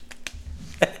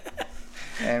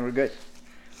And we're good.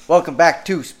 Welcome back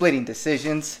to Splitting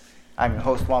Decisions. I'm your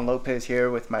host, Juan Lopez, here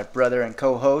with my brother and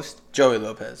co-host, Joey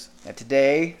Lopez. And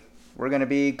today, we're going to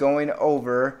be going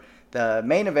over the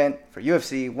main event for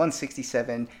UFC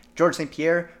 167, George St.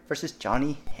 Pierre versus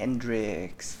Johnny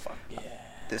Hendricks. Fuck yeah.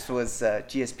 This was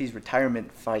GSP's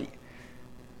retirement fight.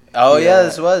 Oh, yeah,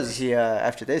 this was.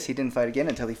 After this, he didn't fight again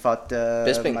until he fought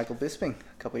Michael Bisping a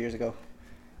couple years ago.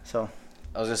 So,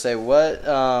 I was going to say, what?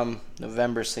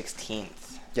 November 16th.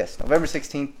 Yes, November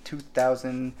 16th,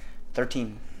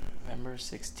 2013. November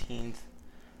 16th,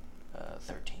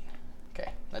 13.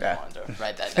 Okay, I just Yeah. wanted to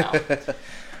write that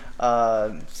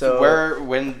down.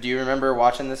 When do you remember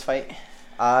watching this fight?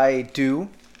 I do.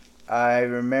 I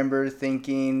remember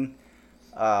thinking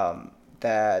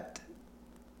that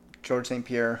George St.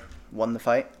 Pierre won the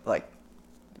fight. Like,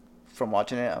 from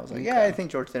watching it, I was like, yeah, I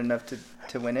think George did enough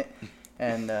to win it.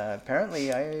 And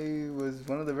apparently, I was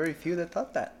one of the very few that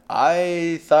thought that.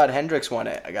 I thought Hendricks won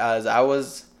it, guys. I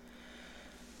was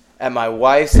at my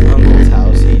wife's uncle's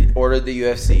house. He ordered the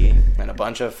UFC, and a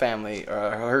bunch of family,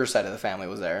 or her side of the family,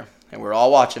 was there, and we were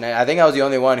all watching it. I think I was the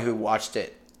only one who watched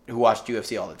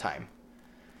UFC all the time,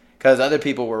 because other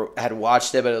people had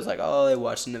watched it, but it was like, oh, they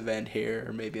watched an event here,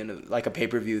 or maybe like a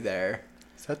pay-per-view there.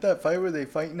 Is that fight where they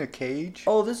fight in a cage?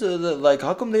 Oh, this is like,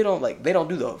 how come they don't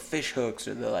do the fish hooks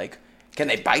or the like? Can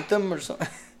they bite them or something?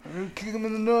 I'm gonna kick him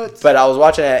in the nuts. But I was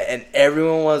watching it, and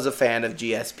everyone was a fan of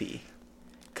GSP.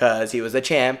 Because he was a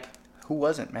champ. Who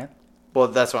wasn't, man? Well,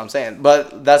 that's what I'm saying.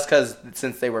 But that's because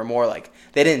since they were more like...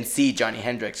 They didn't see Johnny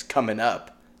Hendricks coming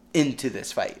up into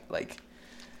this fight.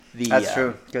 That's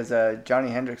true. Because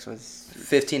Johnny Hendricks was...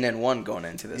 15-1 going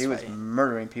into this fight. He was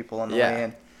murdering people on the way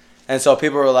in. And so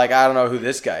people were like, I don't know who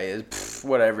this guy is. Pfft,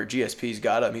 whatever. GSP's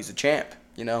got him. He's a champ.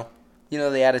 You know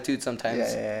the attitude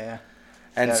sometimes. Yeah.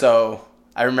 And so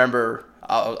I remember,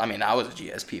 I was a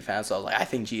GSP fan, so I was like, I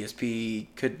think GSP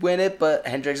could win it, but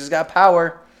Hendricks has got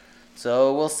power,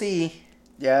 so we'll see.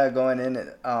 Yeah, going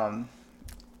in, I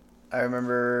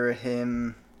remember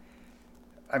him,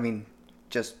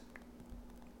 just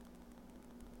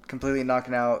completely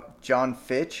knocking out John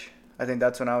Fitch. I think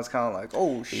that's when I was kind of like,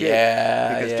 oh, shit.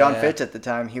 Yeah, because John Fitch at the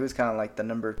time, he was kind of like the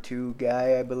number 2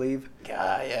 guy, I believe.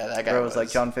 Yeah, that guy was like,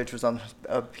 John Fitch was on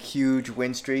a huge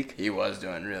win streak. He was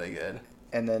doing really good.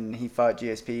 And then he fought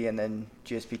GSP, and then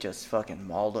GSP just fucking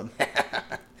mauled him.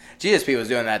 GSP was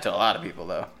doing that to a lot of people,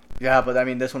 though. Yeah, but,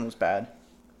 this one was bad.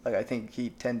 Like, I think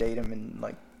he 10-8 him in,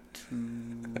 like,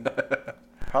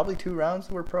 probably 2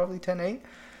 rounds were probably 10-8.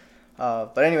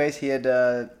 But anyways, he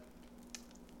had...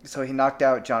 So he knocked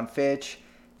out John Fitch.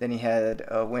 Then he had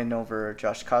a win over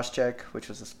Josh Koscheck, which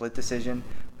was a split decision.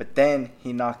 But then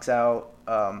he knocks out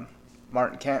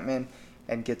Martin Kampmann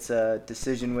and gets a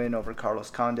decision win over Carlos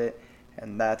Condit.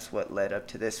 And that's what led up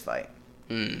to this fight.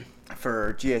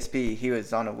 For GSP, he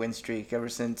was on a win streak ever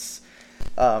since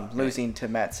losing to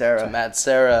Matt Serra.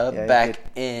 Back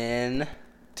in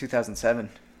 2007.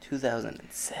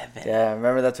 2007. Yeah,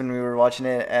 remember that's when we were watching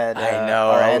it at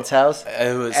our aunt's house?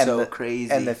 It was so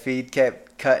crazy. And the feed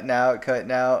kept cutting out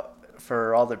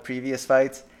for all the previous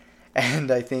fights. And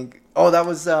I think, that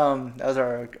was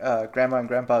our grandma and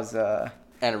grandpa's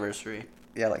anniversary.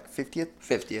 Yeah, like 50th?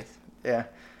 50th. Yeah.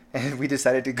 And we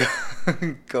decided to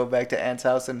go back to aunt's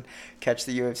house and catch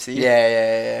the UFC.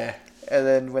 Yeah. And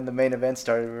then when the main event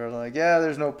started, we were like, yeah,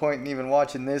 there's no point in even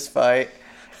watching this fight.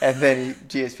 And then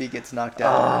GSP gets knocked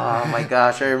out. Oh, my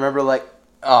gosh. I remember, what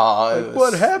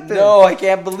happened? No, I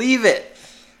can't believe it.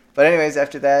 But anyways,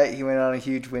 after that, he went on a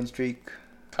huge win streak.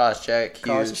 Koscheck,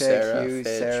 Hughes,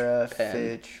 Serra,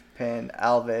 Fitch, Penn,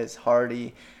 Alves,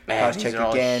 Hardy. Man, these are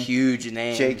all huge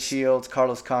names. Jake Shields,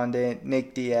 Carlos Condit,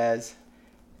 Nick Diaz.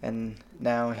 And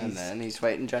now he's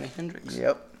fighting Johnny Hendricks.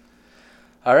 Yep.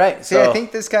 All right. See, I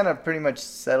think this kind of pretty much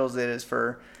settles it as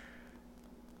for...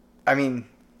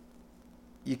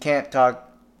 you can't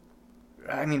talk...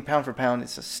 pound for pound,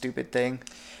 it's a stupid thing.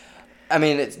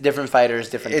 It's different fighters,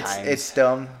 different times. It's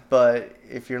dumb, but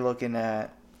if you're looking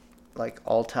at,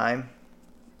 all time...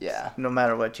 Yeah. No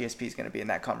matter what, GSP is going to be in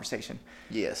that conversation.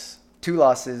 Yes. 2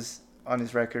 losses on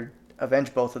his record.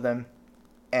 Avenged both of them.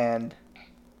 And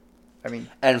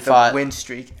the fought win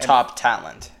streak. Top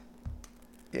talent.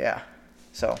 Yeah.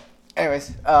 So, anyways,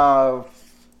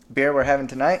 beer we're having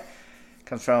tonight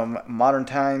comes from Modern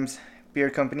Times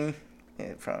Beer Company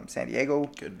from San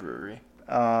Diego. Good brewery.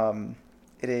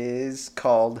 It is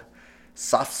called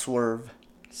Soft Swerve.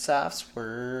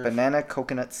 Banana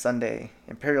Coconut Sundae.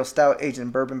 Imperial Stout aged in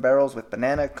bourbon barrels with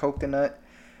banana, coconut,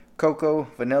 cocoa,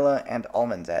 vanilla, and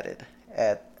almonds added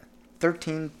at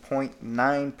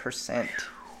 13.9%.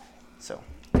 So,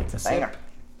 it's a banger.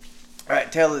 All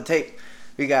right, tail of the tape.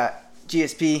 We got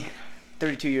GSP,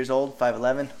 32 years old,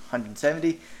 5'11",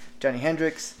 170. Johnny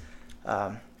Hendricks,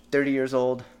 30 years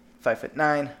old, 5'9",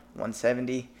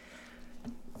 170.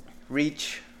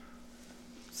 Reach,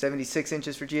 76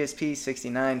 inches for GSP,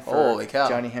 69 for Holy cow.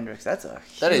 Johnny Hendricks. That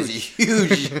is a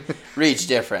huge reach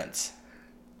difference.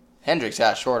 Hendricks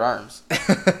got short arms. Look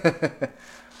at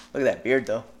that beard,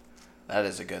 though. That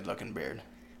is a good looking beard.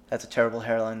 That's a terrible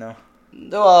hairline, though.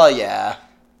 Well, yeah.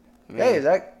 I mean, Hey, is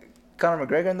that Conor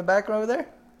McGregor in the back over there?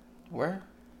 where?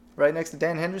 Right next to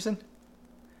Dan Henderson?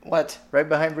 What? Right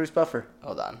behind Bruce Buffer.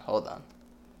 Hold on.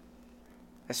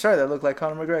 I swear that looked like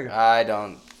Conor McGregor. I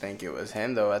don't think it was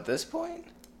him, though, at this point.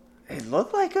 It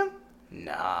looked like him?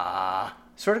 Nah.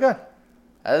 Swear to God.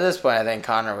 At this point, I think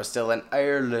Connor was still in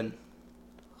Ireland.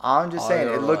 I'm just saying,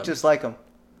 it looked Ireland. just like him.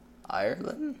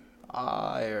 Ireland?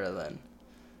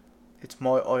 It's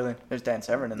Moy Oilen. There's Dan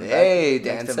Severn in the Hey, back.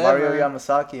 Dan Next to Severn. Mario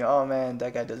Yamasaki. Oh, man,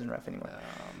 that guy doesn't ref anymore.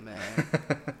 Oh, man.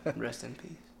 Rest in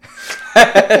peace.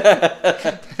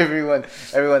 everyone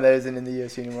that isn't in the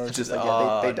UFC anymore is just like,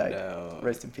 yeah, they died. No.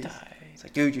 Rest in peace. It's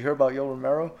like, dude, you heard about Yo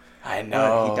Romero? I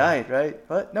know. He died, right?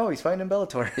 What? No, he's fighting in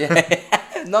Bellator.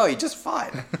 Yeah. No, he just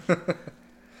fought.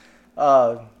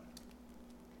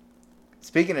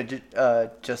 Speaking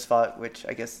of just fought, which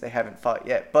I guess they haven't fought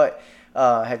yet, but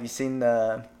have you seen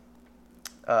the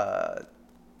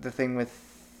thing with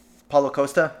Paulo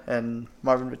Costa and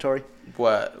Marvin Vettori?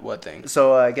 What thing?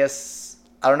 So I guess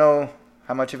I don't know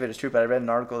how much of it is true, but I read an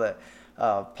article that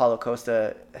Paulo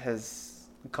Costa has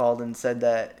called and said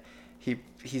that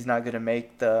he's not going to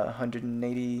make the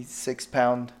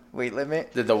 186-pound weight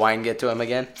limit. Did the wine get to him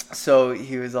again? So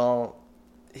he was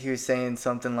saying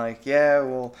something like, yeah,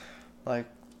 well, like,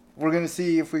 we're going to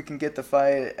see if we can get the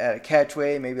fight at a catch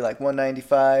weight, maybe like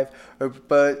 195,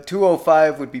 but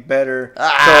 205 would be better.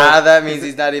 That means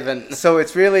he's not even... So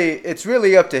it's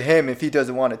really up to him if he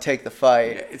doesn't want to take the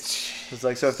fight. It's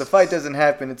like, so if the fight doesn't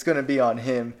happen, it's going to be on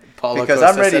him. Paulo because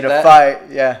Costa I'm ready said to that?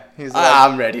 fight. Yeah. He's like,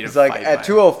 I'm ready to he's like, fight. at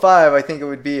 205, I think it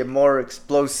would be a more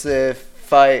explosive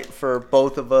fight for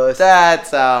both of us. That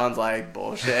sounds like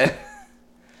bullshit.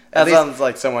 That sounds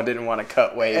like someone didn't want to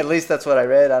cut weight. At least that's what I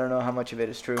read. I don't know how much of it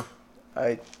is true.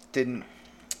 I didn't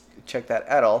check that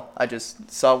at all. I just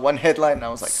saw one headline and I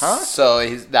was like, huh? So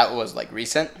that was like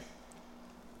recent?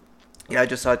 Yeah, I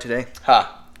just saw it today. Huh.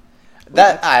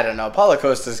 That, I don't know. Paulo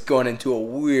Costa's going into a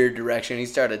weird direction. He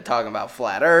started talking about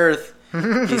flat Earth.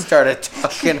 He started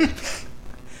talking...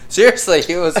 Seriously,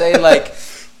 he was saying like,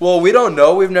 well, we don't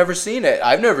know. We've never seen it.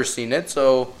 I've never seen it,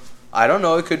 so I don't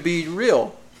know. It could be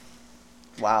real.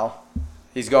 Wow.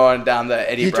 He's going down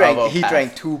the Eddie Bravo He path.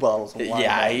 drank 2 bottles of wine.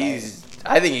 Yeah,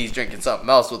 I think he's drinking something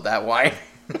else with that wine.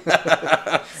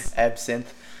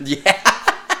 Absinthe. Yeah.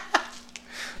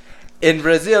 In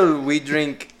Brazil, we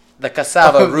drink the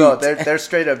cassava root. No, they're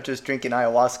straight up just drinking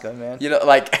ayahuasca, man. You know,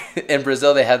 like in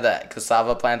Brazil, they have that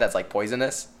cassava plant that's like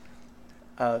poisonous.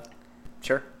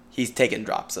 Sure. He's taking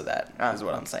drops of that. Is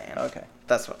what I'm saying. Okay.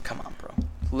 That's what. Come on,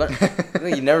 bro.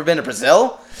 You've never been to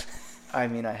Brazil? I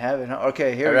mean, I haven't.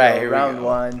 Okay, here All we right, go. here we Round go.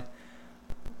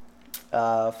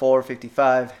 1. 4,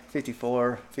 55,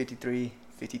 54, 53,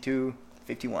 52,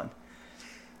 51.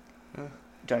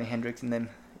 Johnny Hendricks and then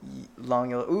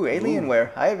long yellow. Ooh, Alienware.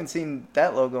 I haven't seen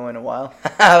that logo in a while.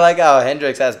 I like how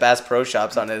Hendricks has Bass Pro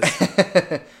Shops on his.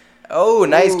 Oh,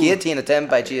 nice guillotine attempt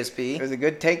by It GSP. was a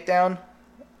good takedown.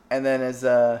 And then as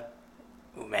Oh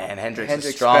man, Hendricks is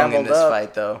Hendricks strong in scrambled this up.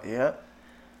 fight, though. yeah.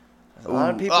 A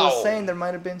lot of Ooh, people oh. saying there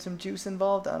might have been some juice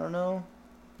involved. I don't know.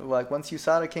 Like once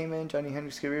USADA came in, Johnny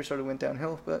Hendricks' career sort of went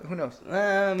downhill, but who knows?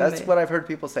 That's what I've heard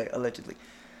people say, allegedly.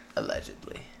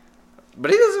 Allegedly. But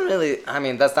he doesn't really... I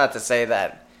mean, that's not to say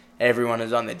that everyone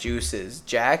who's on the juice is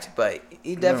jacked, but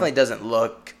he definitely doesn't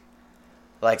look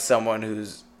like someone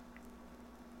who's...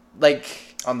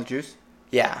 Like... On the juice?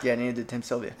 Yeah. Yeah, neither did Tim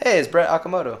Sylvia. Hey, it's Brett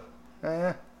Okamoto.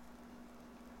 Yeah.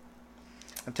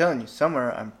 I'm telling you,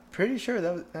 somewhere, I'm pretty sure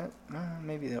that was...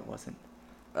 maybe that wasn't.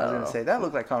 I was going to say, that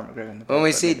looked like Conor McGregor in the When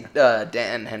we back, see but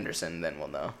Dan Henderson, then we'll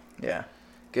know. maybe not. Yeah.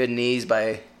 Good knees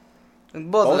by...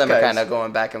 Both of them guys. are kind of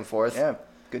going back and forth. Yeah,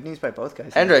 good knees by both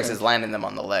guys. Hendricks is landing them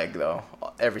on the leg, though.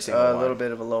 Every single one. A little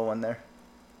bit of a low one there.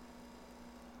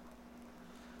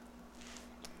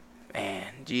 Man,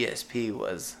 GSP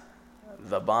was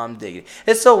the bomb diggity.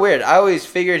 It's so weird. I always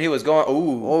figured he was going...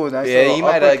 Ooh. Oh, nice Yeah, little he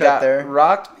might have uppercut got there.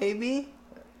 rocked, maybe?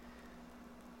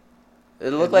 It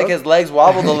looked like his legs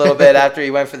wobbled a little bit after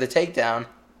he went for the takedown.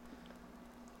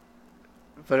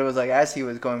 But it was like as he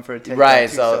was going for a takedown, Right,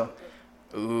 too, so...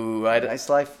 Ooh, nice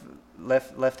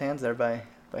left hands there by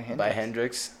Hendricks. By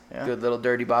Hendricks. Yeah. Good little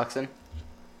dirty boxing.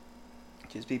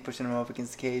 Just be pushing him up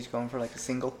against the cage, going for like a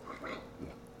single.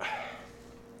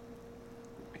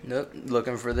 Nope.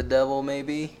 Looking for the devil,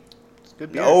 maybe. It's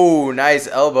good beer. Oh, nice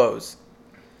elbows.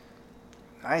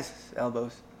 Nice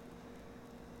elbows.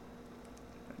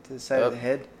 To the side of the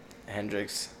head.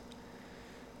 Hendricks.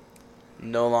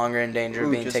 No longer in danger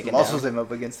of being just taken muscles down. him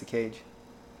up against the cage.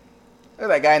 Look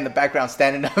at that guy in the background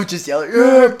standing up, just yelling,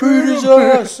 "Yeah, beat his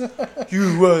ass!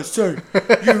 USA!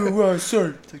 USA!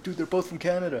 It's like, dude, they're both from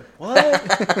Canada. What?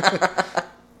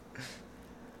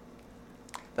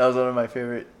 That was one of my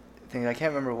favorite things. I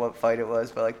can't remember what fight it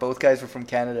was, but like both guys were from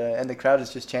Canada, and the crowd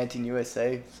is just chanting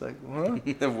USA. It's like, what?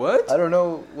 What? I don't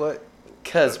know what.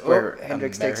 Because we're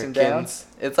Hendricks Americans. takes him down.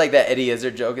 It's like that Eddie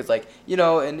Izzard joke. It's like, you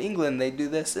know, in England they do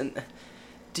this, and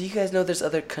do you guys know there's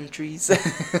other countries?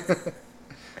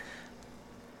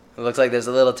 It looks like there's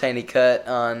a little tiny cut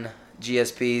on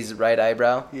GSP's right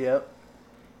eyebrow. Yep.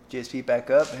 GSP back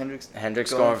up. Hendricks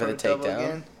going for the a double takedown.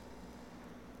 again.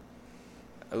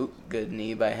 Oh, good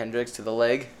knee by Hendricks to the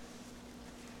leg.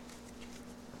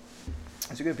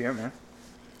 It's a good beer, man.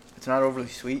 It's not overly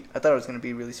sweet. I thought it was going to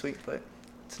be really sweet, but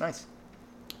it's nice.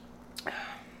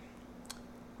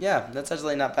 Yeah, that's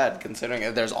actually not bad considering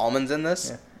if there's almonds in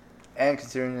this. Yeah. And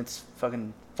considering it's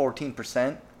fucking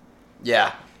 14%,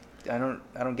 Yeah. I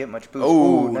don't get much boost.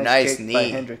 Ooh, Ooh, nice kick by knee.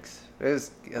 Hendricks.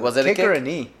 Was it a kick or a kick?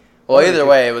 knee? Well, One of either the two.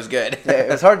 way, it was good. Yeah, it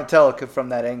was hard to tell from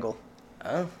that angle.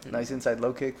 Oh. Nice inside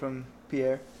low kick from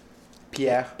Pierre.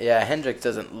 Yeah, Hendricks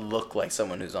doesn't look like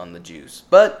someone who's on the juice,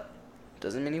 but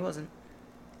doesn't mean he wasn't.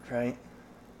 Right.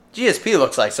 GSP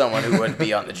looks like someone who would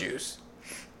be on the juice.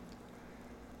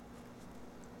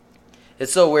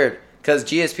 It's so weird because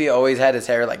GSP always had his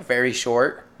hair like very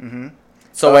short. Mm-hmm.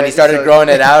 So when he started growing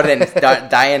it out and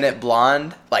dyeing it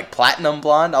blonde, like platinum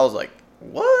blonde, I was like,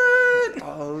 "What?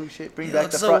 Oh shit! Bring He back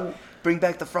looks the bring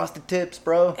back the frosted tips,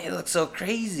 bro. It looks so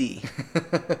crazy."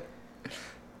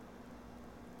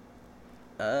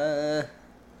 A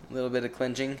little bit of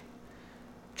clinching,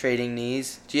 trading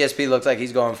knees. GSP looks like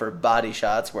he's going for body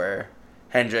shots, where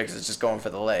Hendricks is just going for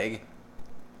the leg,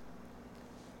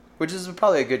 which is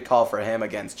probably a good call for him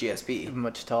against GSP.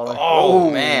 Much taller.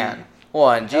 Oh man! Well,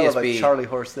 and Hell of a GSP Charlie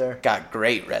horse there. got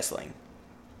great wrestling,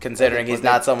 considering Well, he's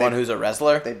not someone they- who's a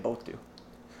wrestler. They both do.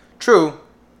 True,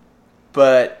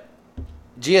 but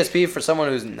GSP for someone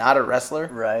who's not a wrestler.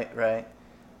 Right.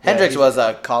 Hendricks he's was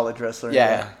a college wrestler.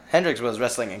 Yeah, Hendricks was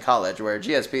wrestling in college, where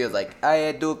GSP was like,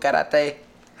 I do karate.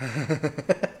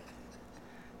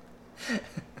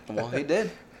 Well, he did.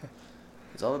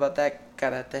 It's all about that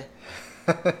karate.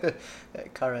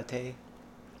 Karate.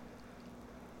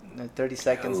 30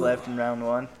 seconds Ooh. left in round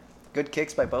one. Good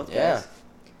kicks by both Yeah. guys.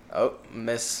 Oh,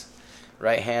 miss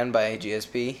right hand by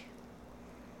GSP.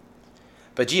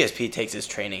 But GSP takes his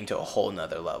training to a whole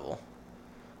nother level.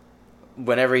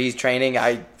 Whenever he's training,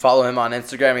 I follow him on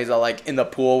Instagram. He's all like in the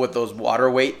pool with those water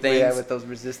weight things. Yeah, with those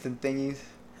resistant thingies.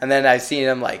 And then I've seen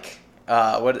him like,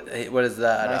 what is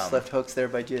that? Nice left hooks there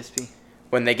by GSP.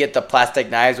 When they get the plastic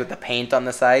knives with the paint on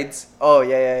the sides. Oh,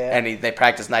 yeah. And they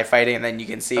practice knife fighting, and then you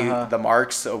can see the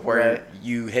marks of where Right.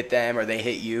 you hit them or they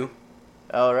hit you.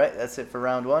 All right, that's it for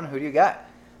round one. Who do you got?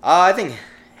 I think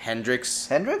Hendricks.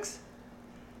 Hendricks?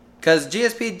 Because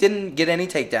GSP didn't get any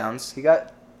takedowns. He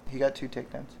got 2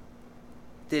 takedowns.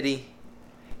 Did he?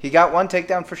 He got 1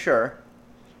 takedown for sure.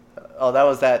 Oh, that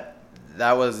was That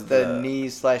was the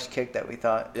knee/kick that we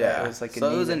thought. Yeah. It was like a so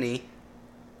knee. it was a knee.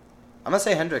 I'm going to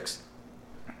say Hendricks.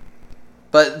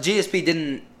 But GSP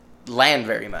didn't land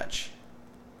very much.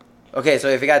 Okay, so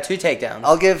if he got 2 takedowns.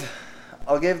 I'll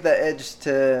give the edge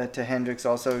to Hendricks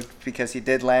also because he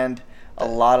did land a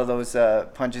lot of those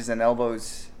punches and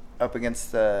elbows up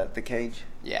against the cage.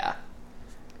 Yeah.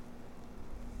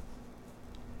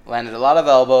 Landed a lot of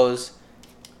elbows.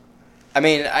 I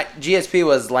mean, GSP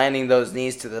was landing those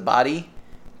knees to the body,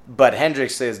 but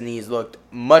Hendricks' knees looked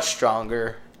much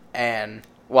stronger. And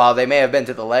while they may have been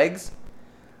to the legs,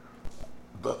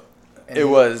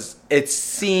 it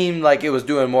seemed like it was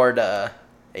doing more to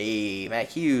Matt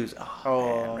Hughes.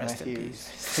 Oh, man, rest Matt in Hughes.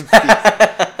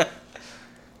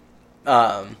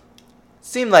 peace.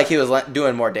 Seemed like he was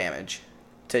doing more damage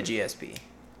to GSP.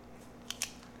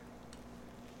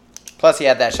 Plus, he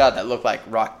had that shot that looked like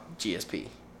rock GSP.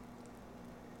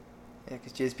 Yeah,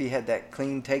 because GSP had that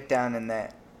clean takedown in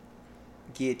that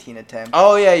guillotine attempt.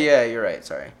 Oh, yeah, you're right.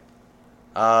 Sorry.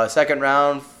 Second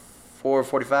round,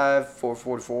 445,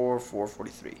 444,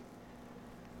 443.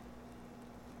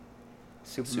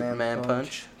 Superman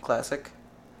punch. Classic.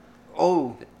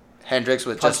 Oh, Hendricks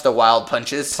with just the wild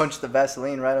punches. punched the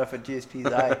Vaseline right off of GSP's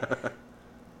eye.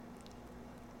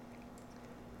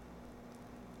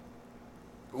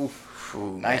 Oof.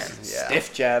 Ooh, Nice man. Yeah.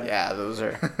 stiff jab. Yeah, those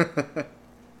are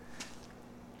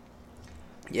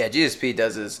Yeah, GSP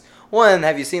does his one.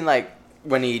 Have you seen like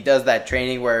when he does that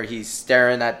training where he's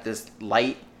staring at this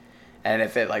light, and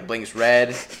if it like blinks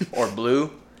red or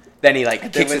blue, then he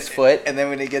like kicks his foot, and then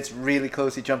when he gets really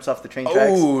close, he jumps off the train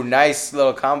tracks. Oh, nice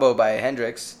little combo by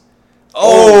Hendricks.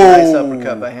 Nice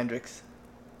uppercut by Hendricks.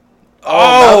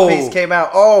 Mouthpiece came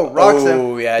out. Rocks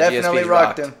him. Yeah, definitely GSP's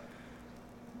rocked rocked him.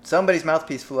 Somebody's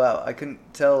mouthpiece flew out. I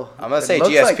couldn't tell. I'm gonna say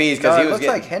GSP's because he was looks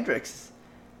getting. like Hendricks.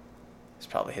 It's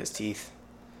probably his teeth.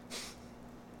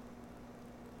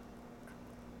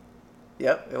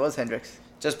 Yep, it was Hendricks.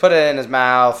 Just put it in his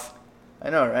mouth. I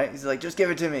know, right? He's like, just give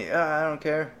it to me. I don't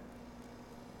care.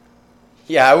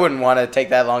 Yeah, I wouldn't want to take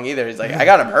that long either. He's like, I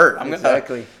got him hurt. I'm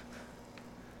exactly.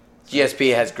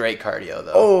 GSP has great cardio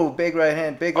though. Oh, big right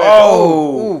hand, big right.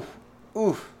 Oh,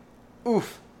 oof.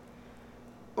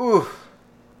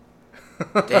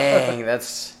 Dang,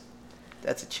 that's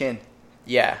a chin.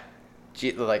 Yeah,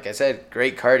 like I said,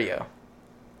 great cardio.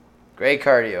 Great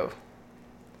cardio.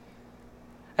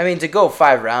 I mean, to go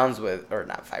 5 rounds with, or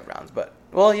not 5 rounds, but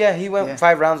well, yeah, he went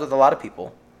 5 rounds with a lot of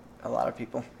people. A lot of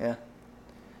people, yeah.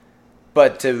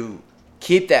 But to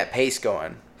keep that pace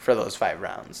going for those 5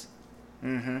 rounds.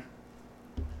 Mm-hmm.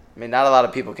 I mean, not a lot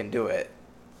of people can do it.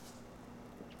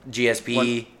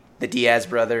 GSP, the Diaz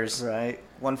brothers. Right.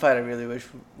 One fight I really wish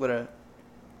would have,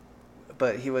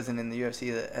 but he wasn't in the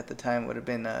UFC at the time, would have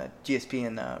been GSP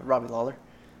and Robbie Lawler.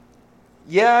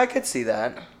 Yeah, I could see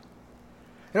that.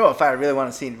 You know what fight I really want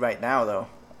to see right now, though?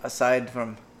 Aside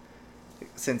from,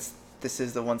 since this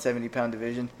is the 170-pound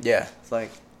division. Yeah. It's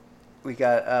like, we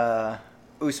got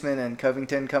Usman and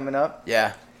Covington coming up.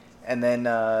 Yeah. And then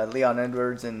Leon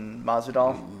Edwards and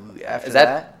Masvidal after is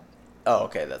that. Oh,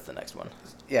 okay, that's the next one.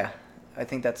 Yeah. I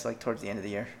think that's like towards the end of the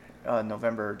year.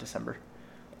 November or December.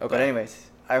 Okay. But anyways,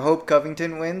 I hope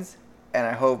Covington wins, and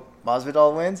I hope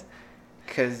Masvidal wins,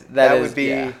 because that'd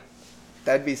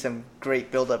be some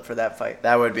great build-up for that fight.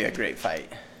 That would be a great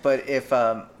fight. But if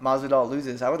Masvidal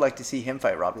loses, I would like to see him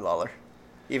fight Robbie Lawler,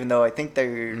 even though I think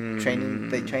they're training.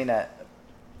 They train at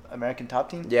American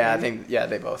Top Team. Yeah, maybe? I think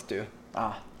they both do.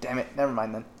 Ah, damn it! Never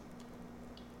mind then.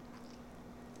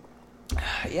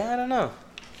 Yeah, I don't know.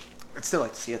 I'd still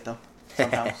like to see it though,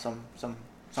 somehow,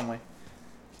 some way.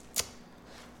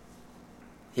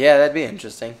 Yeah, that'd be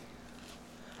interesting.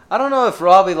 I don't know if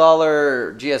Robbie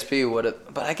Lawler GSP would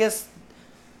have, but I guess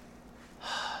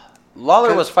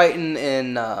Lawler was fighting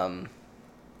in.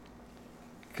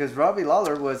 Because Robbie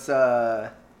Lawler was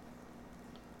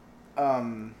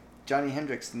Johnny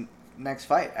Hendricks' next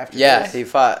fight after. Yeah, this. he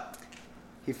fought.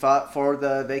 He fought for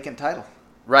the vacant title.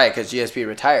 Right, because GSP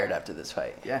retired after this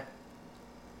fight. Yeah.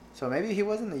 So maybe he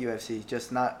was in the UFC,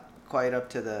 just not quite up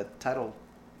to the title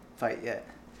fight yet.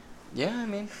 Yeah, I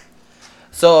mean.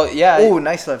 So, yeah. Oh,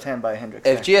 nice left hand by Hendricks.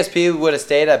 If GSP would have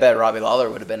stayed, I bet Robbie Lawler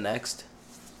would have been next.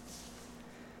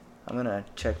 I'm going to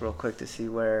check real quick to see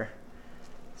where.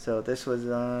 So this was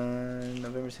on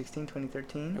November 16,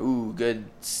 2013. Ooh, good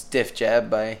stiff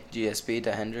jab by GSP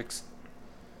to Hendricks.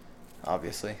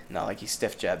 Obviously. Not like he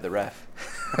stiff jabbed the ref.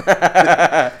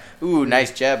 Ooh,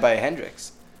 nice jab by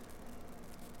Hendricks.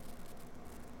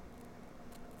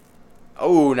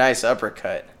 Oh, nice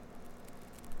uppercut.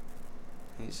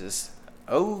 He's just...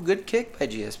 Oh, good kick by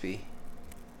GSP.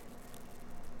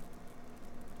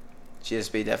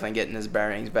 GSP definitely getting his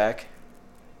bearings back.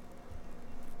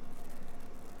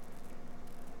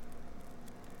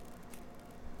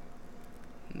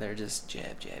 And they're just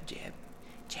jab, jab, jab.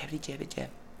 Jabbity, jabby, jab.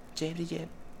 Jabbity, jab.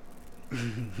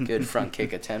 Good front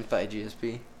kick attempt by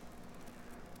GSP.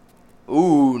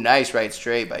 Ooh, nice right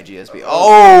straight by GSP.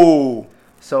 Oh!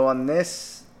 So on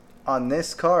this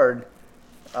card,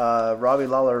 Robbie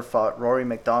Lawler fought Rory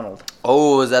McDonald.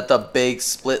 Oh, is that the big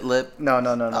split lip? No.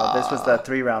 This was the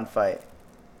 3-round fight.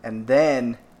 And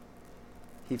then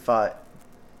he fought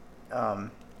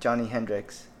Johnny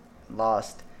Hendricks,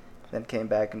 lost, then came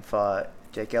back and fought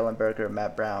Jake Ellenberger,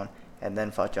 Matt Brown, and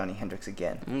then fought Johnny Hendricks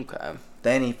again. Okay.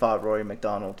 Then he fought Rory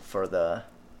McDonald for the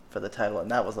title, and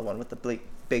that was the one with the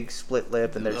big split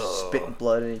lip, and they're just spitting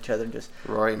blood at each other and just...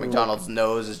 Rory McDonald's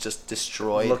nose is just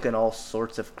destroyed. Looking all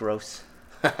sorts of gross.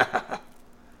 That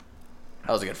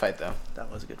was a good fight, though.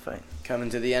 That was a good fight. Coming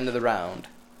to the end of the round.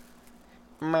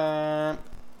 In a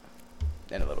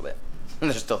little bit.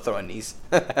 They're still throwing knees.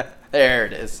 There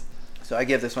it is. So I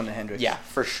give this one to Hendricks. Yeah,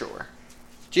 for sure.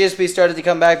 GSP started to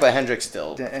come back, but Hendricks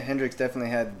still. Hendricks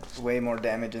definitely had way more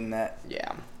damage in that.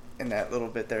 Yeah. In that little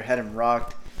bit there. Had him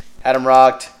rocked.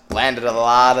 Landed a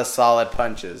lot of solid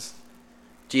punches.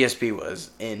 GSP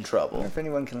was in I trouble. wonder if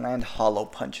anyone can land hollow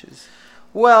punches.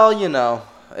 Well,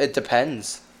 it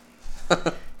depends.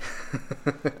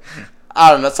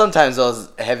 I don't know. Sometimes those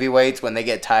heavyweights, when they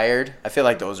get tired, I feel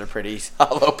like those are pretty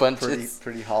hollow punches.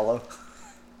 Pretty hollow.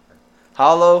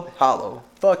 Hollow.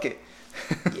 Fuck it.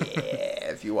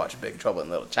 Yeah, if you watch Big Trouble in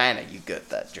Little China, you get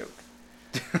that joke.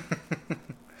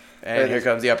 And here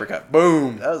comes the uppercut.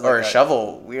 Boom. That was or like a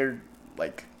shovel. Weird.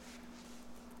 Like,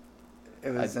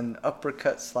 It was an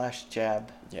uppercut /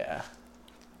 jab. yeah.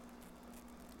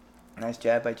 Nice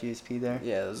jab by GSP there.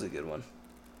 Yeah, that was a good one.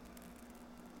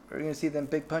 We're going to see them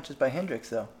big punches by Hendricks,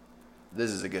 though. This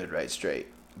is a good right straight.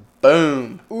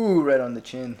 Boom. Ooh, right on the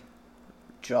chin.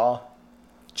 Jaw.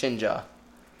 Chin jaw.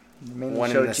 They mainly One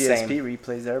and showed the GSP same.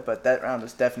 replays there, but that round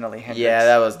was definitely Hendricks. Yeah,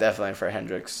 that was definitely for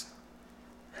Hendricks.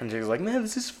 Hendricks was like, man,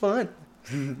 this is fun.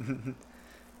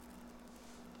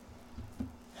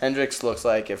 Hendricks looks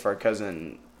like if our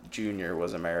cousin Junior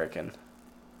was American.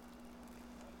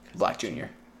 Black Junior.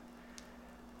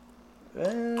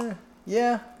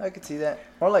 Yeah, I could see that.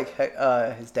 More like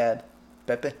his dad,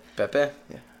 Pepe. Pepe?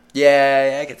 Yeah.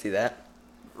 Yeah, I could see that.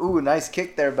 Ooh, nice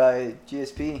kick there by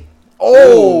GSP.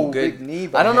 Oh, Ooh, good. big knee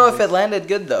by I don't know if Hendricks. it landed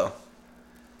good, though.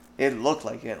 It looked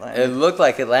like it landed. It looked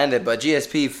like it landed, but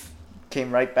GSP,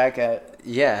 Came right back at.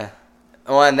 yeah.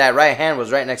 Well, and that right hand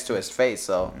was right next to his face,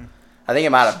 so I think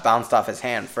it might have bounced off his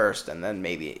hand first and then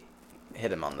maybe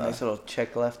hit him on the Nice little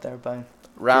check left there by.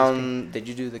 round. Did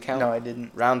you do the count? No, I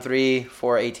didn't. Round 3,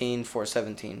 4-18,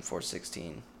 4-17, 4-16,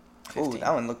 15. Ooh,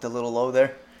 that one looked a little low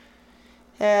there.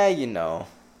 Yeah, you know.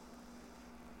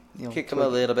 You know, Kick him a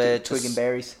little bit. Twig and just-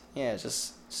 berries. Yeah,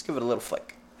 just give it a little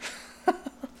flick.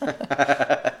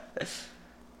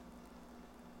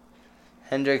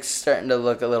 Hendricks starting to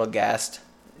look a little gassed.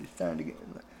 He's starting to get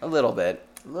A little bit.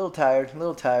 a little tired.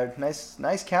 Nice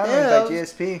countering Yeah, by that was-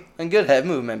 GSP. And good head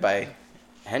movement by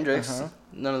Hendricks. Uh-huh.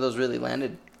 None of those really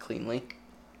landed cleanly.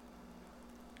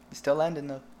 He still landed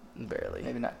though. Barely.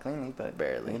 Maybe not cleanly, but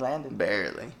Barely. he landed.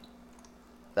 Barely.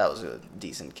 That was a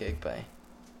decent kick by.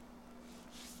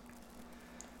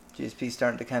 GSP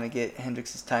starting to kind of get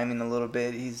Hendricks' timing a little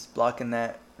bit. He's blocking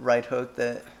that right hook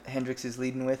that Hendricks is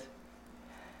leading with.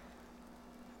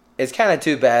 It's kind of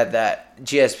too bad that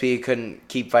GSP couldn't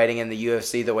keep fighting in the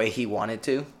UFC the way he wanted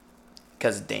to.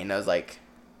 Because Dana's like,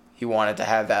 he wanted to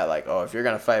have that, like, oh, if you're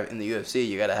going to fight in the UFC,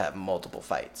 you got to have multiple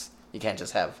fights. You can't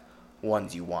just have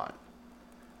ones you want.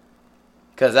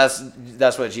 Because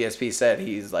that's what GSP said.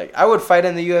 He's like, I would fight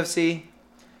in the UFC,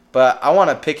 but I want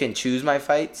to pick and choose my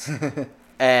fights.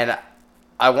 And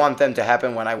I want them to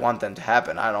happen when I want them to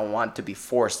happen. I don't want to be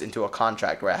forced into a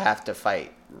contract where I have to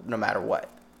fight no matter what.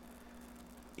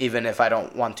 Even if I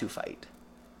don't want to fight.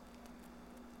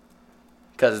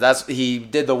 Because he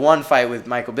did the one fight with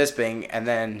Michael Bisping, and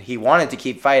then he wanted to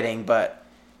keep fighting, but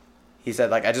he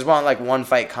said, like, I just want, like, one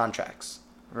fight contracts.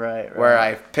 Right. Where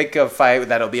I pick a fight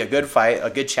that'll be a good fight, a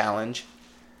good challenge,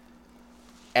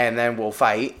 and then we'll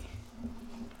fight.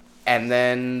 And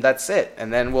then that's it.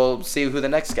 And then we'll see who the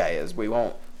next guy is. We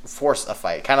won't force a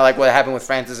fight. Kind of like what happened with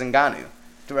Francis Ngannou.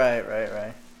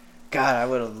 Right. God, I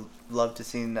would have loved to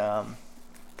seen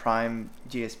Prime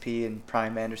GSP and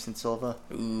Prime Anderson Silva.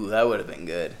 Ooh, that would have been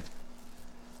good.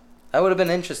 That would have been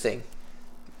interesting.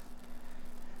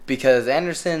 Because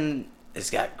Anderson has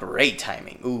got great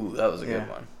timing. Ooh, that was a good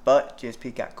one. But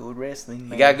GSP got good wrestling,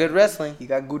 man. He got good wrestling. He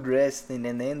got good wrestling,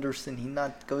 and Anderson, he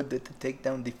not good at the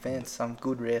takedown defense. Some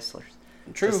good wrestlers.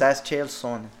 True. Just ask Chael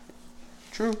Sonnen.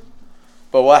 True.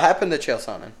 But what happened to Chael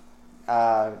Sonnen?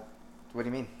 What do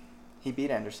you mean? He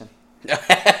beat Anderson.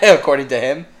 According to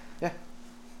him? Yeah.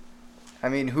 I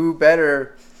mean, who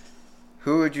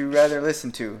would you rather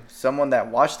listen to? Someone that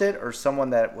watched it or someone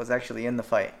that was actually in the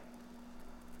fight?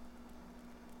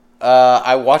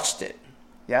 I watched it.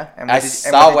 Yeah? And I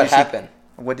saw what happened.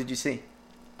 What did you see?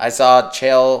 I saw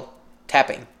Chael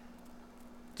tapping.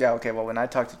 Yeah, okay, well, when I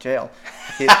talked to Chael,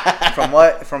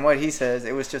 from what he says,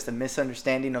 it was just a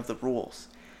misunderstanding of the rules.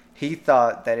 He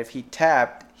thought that if he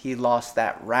tapped, he lost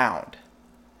that round.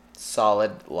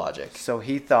 Solid logic. So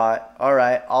he thought, all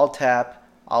right, I'll tap.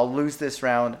 I'll lose this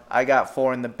round. I got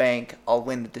 4 in the bank. I'll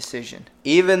win the decision.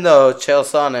 Even though Chael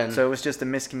Sonnen So it was just a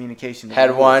miscommunication. of the had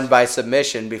rules. won by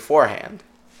submission beforehand.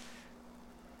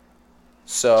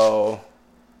 So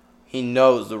he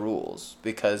knows the rules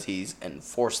because he's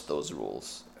enforced those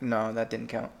rules. No, that didn't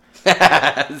count.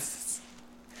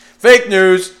 Fake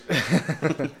news.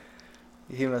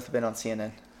 He must have been on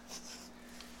CNN.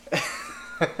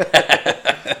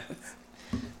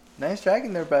 Nice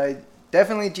tracking there by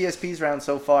definitely GSP's round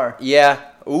so far. Yeah.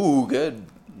 Ooh, good.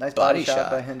 Nice Body body shot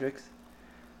shot. by Hendricks.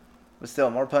 But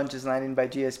still, more punches landing by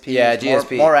GSP. Yeah, He's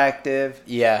GSP. More active.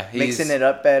 Yeah, he's Mixing it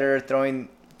up better, throwing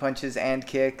punches and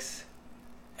kicks.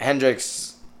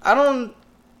 Hendricks. I don't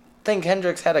think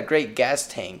Hendricks had a great gas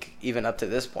tank even up to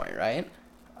this point, right?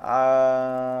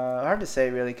 Hard to say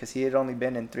really, because he had only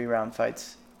been in 3-round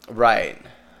fights. Right.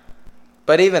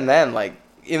 But even then, like,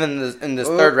 even in this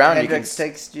third round, Hendricks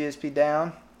takes GSP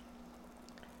down.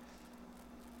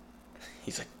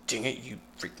 He's like, dang it, you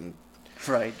freaking...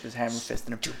 Right, just hammer fisting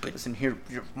him. Listen here,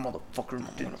 you motherfucker,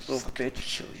 little bitch.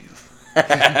 Kill you.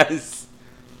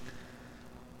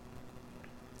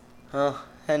 Well,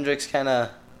 Hendricks kind of...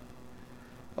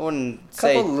 I wouldn't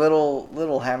say... Couple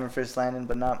little hammer fist landing,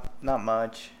 but not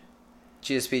much.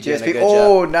 GSP doing a good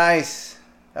oh, job. nice.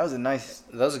 That was a nice...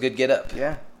 That was a good get up.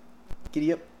 Yeah.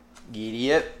 Giddy up.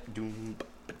 Giddy up. Doom,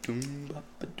 doom,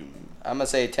 doom. I'm going to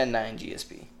say 10-9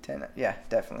 GSP. 10, yeah,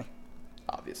 definitely.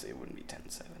 Obviously, it wouldn't be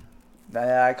 10-7.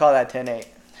 I call that 10-8.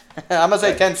 I'm going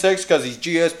to say 10-6 because he's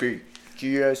GSP.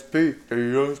 GSP.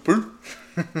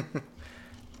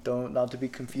 Not to be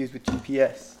confused with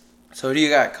GPS. So who do you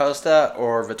got, Costa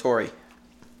or Vettori?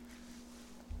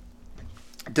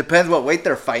 Depends what weight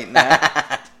they're fighting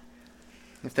at.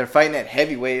 If they're fighting at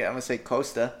heavyweight, I'm going to say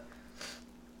Costa.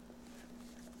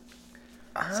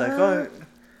 It's like,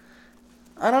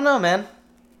 I don't know, man.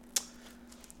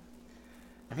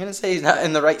 I'm going to say he's not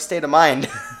in the right state of mind.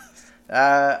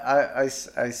 I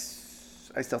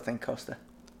still think Costa.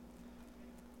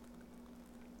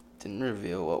 Didn't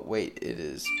reveal what weight it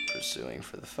is pursuing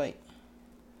for the fight.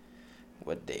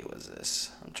 What day was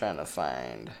this? I'm trying to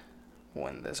find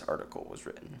when this article was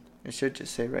written. It should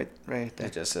just say right there.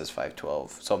 It just says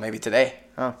 512. So maybe today.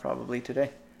 Oh, probably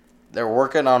today. They're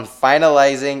working on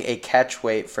finalizing a catch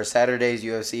weight for Saturday's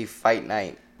UFC Fight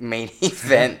Night main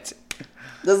event.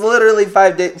 This is literally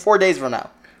 4 days from now.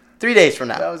 3 days from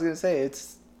now. I was going to say,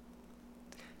 it's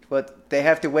what they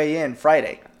have to weigh in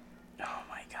Friday. Oh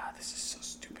my God, this is so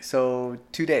stupid. So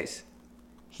 2 days.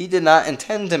 He did not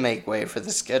intend to make way for the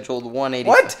scheduled 180.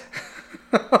 What?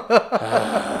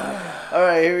 All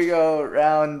right, here we go.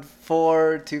 Round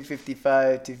 4,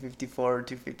 255, 254,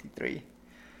 253.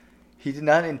 He did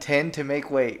not intend to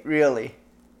make weight, really.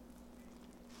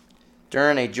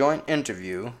 During a joint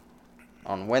interview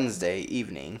on Wednesday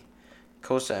evening,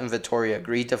 Costa and Vettori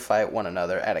agreed to fight one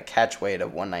another at a catch weight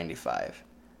of 195.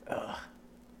 Ugh.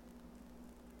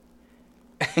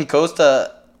 And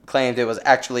Costa claimed it was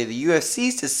actually the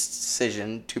UFC's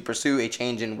decision to pursue a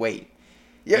change in weight.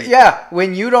 Yeah,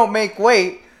 when you don't make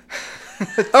weight.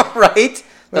 Right?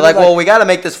 They're like, well, we got to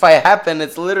make this fight happen.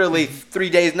 It's literally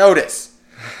 3 days' notice.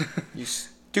 You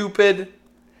stupid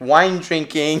wine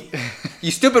drinking.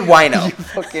 You stupid wino. You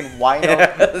fucking wino.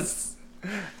 Yes.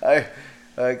 I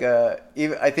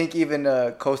think even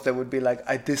Costa would be like,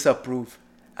 I disapprove.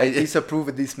 I disapprove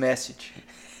of this message.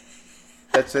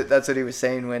 That's what he was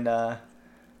saying when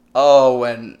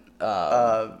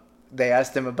they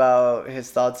asked him about his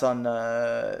thoughts on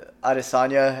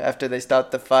Adesanya after they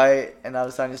start the fight, and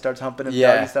Adesanya starts humping him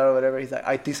down or whatever. He's like,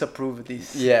 I disapprove of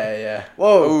these. Yeah.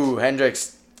 Whoa. Ooh,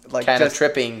 Hendricks like kind of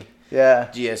tripping. Yeah.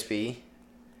 GSP.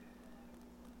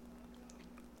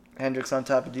 Hendricks on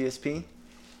top of GSP.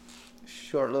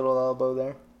 Short little elbow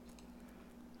there.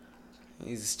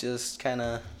 He's just kind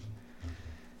of...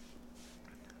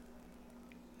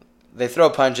 They throw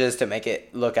punches to make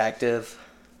it look active,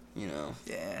 you know.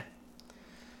 Yeah.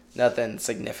 Nothing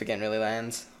significant really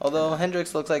lands. Although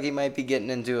Hendricks looks like he might be getting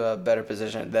into a better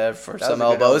position there for some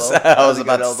elbows. I was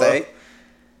about to say.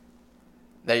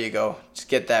 There you go. Just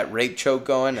get that rape choke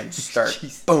going and start.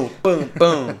 Boom, boom,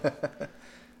 boom.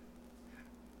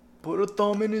 Put a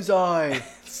thumb in his eye.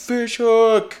 Fish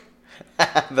hook.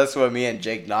 That's what me and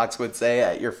Jake Knox would say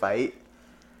at your fight.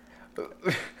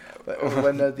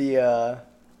 When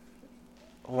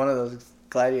one of those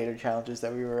gladiator challenges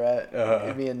that we were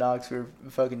at, me and Knox were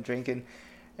fucking drinking,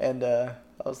 and I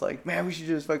was like, man, we should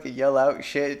just fucking yell out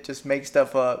shit, just make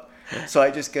stuff up. So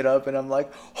I just get up and I'm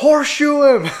like, horseshoe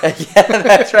him. Yeah,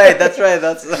 that's right.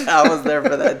 I was there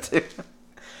for that too.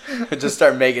 Just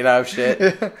start making up shit.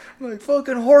 Yeah. I'm like,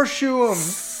 fucking horseshoe him.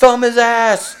 Thumb his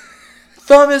ass.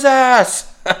 Thumb his ass.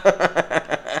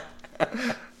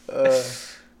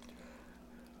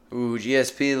 Ooh,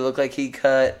 GSP looked like he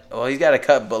cut. Well, he's got a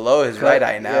cut below his right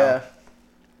eye now. Yeah.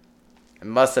 It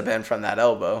must have been from that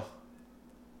elbow.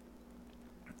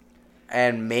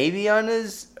 And maybe on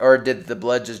his... Or did the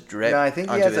blood just drip? No, I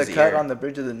think he has a cut on the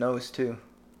bridge of the nose, too.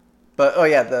 But,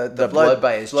 the blood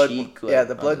by his cheek. Yeah,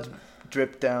 the blood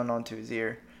dripped down onto his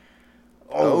ear.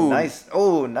 Oh, nice.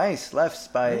 Oh, nice lefts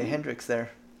by Hendricks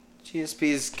there.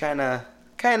 GSP's kind of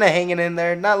hanging in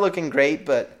there. Not looking great,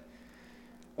 but...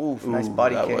 Ooh, nice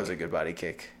body kick. That was a good body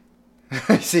kick.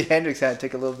 See, Hendricks had to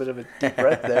take a little bit of a deep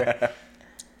breath there.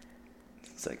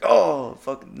 It's like, oh,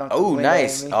 fucking knocked the Oh, wind out of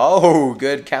nice. me. Oh,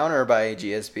 good counter by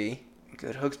GSP.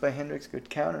 Good hooks by Hendricks.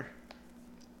 Good counter.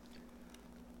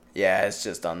 Yeah, it's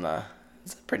just on the...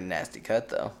 It's a pretty nasty cut,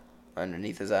 though.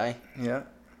 Underneath his eye. Yeah.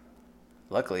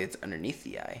 Luckily, it's underneath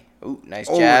the eye. Ooh, nice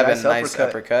Oh, jab nice and nice uppercut.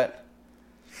 uppercut.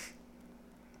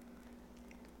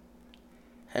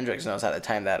 Hendricks knows how to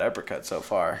time that uppercut so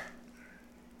far.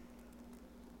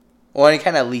 Well, and he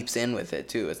kind of leaps in with it,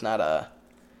 too. It's not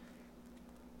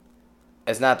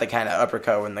the kind of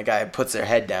uppercut when the guy puts their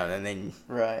head down and then...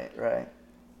 Right.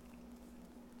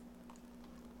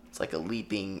 It's like a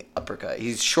leaping uppercut.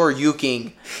 He's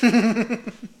Shoryuking.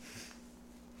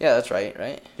 Yeah, that's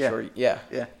right? Yeah.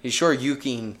 Yeah. He's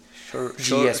Shoryuking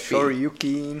GSP.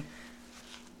 Shoryukin.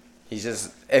 He's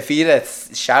just... If he'd have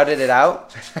shouted it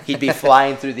out, he'd be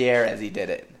flying through the air as he did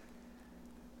it.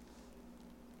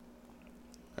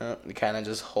 We kind of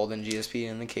just holding GSP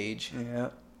in the cage. Yeah.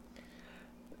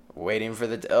 Waiting for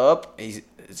the... is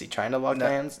he trying to lock the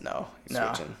hands? No. He's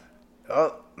switching.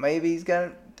 Oh, maybe he's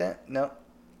got it. No.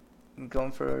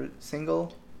 Going for a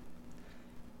single.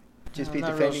 Just be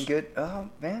defending good. Oh,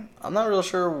 man. I'm not real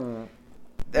sure...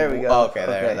 There we go. Oh, okay,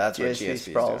 there. That's what GSP is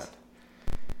doing.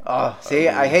 Oh, see,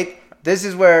 I hate... This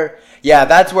is where... Yeah,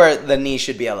 that's where the knee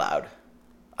should be allowed.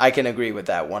 I can agree with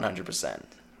that 100%.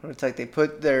 Where it's like they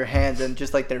put their hands and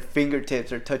just like their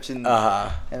fingertips are touching...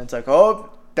 Uh-huh. And it's like,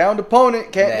 oh, downed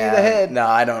opponent, can't knee the head. No,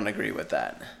 I don't agree with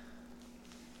that.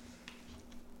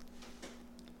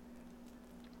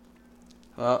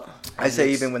 Well, I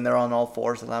say even when they're on all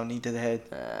fours, allow knee to the head.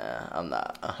 I'm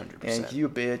not 100%. And you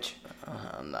bitch.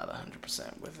 I'm not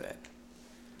 100% with it.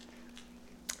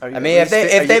 I if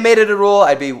they made it a rule,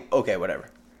 I'd be okay, whatever.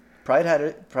 Pride had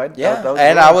it. Pride. Yeah, that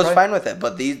and I was Pride. fine with it.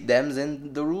 But them's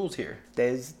in the rules here.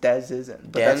 Des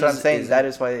isn't. But that's what I'm saying. That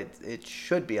is why it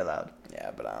should be allowed. Yeah,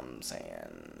 but I'm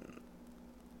saying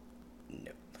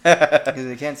no. Because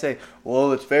they can't say,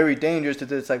 well, it's very dangerous to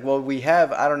do. It's like, well, we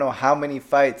have I don't know how many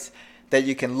fights that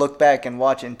you can look back and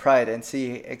watch in Pride and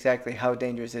see exactly how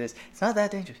dangerous it is. It's not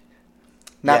that dangerous.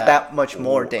 Not that much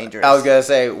more dangerous. I was gonna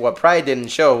say what Pride didn't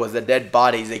show was the dead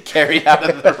bodies they carried out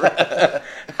of the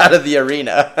out of the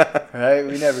arena. Right?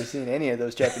 We never seen any of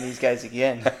those Japanese guys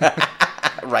again.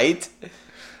 Right?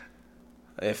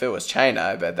 If it was China,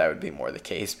 I bet that would be more the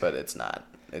case, but it's not.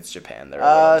 It's Japan.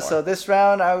 They're so this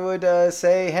round, I would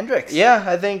say Hendricks. Yeah,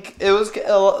 I think it was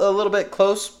a little bit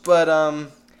close, but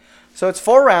So it's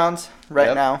 4 rounds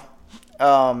right now.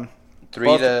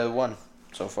 3-1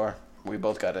 so far. We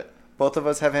both got it. Both of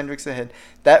us have Hendricks ahead.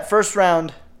 That first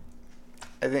round,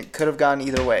 I think, could have gone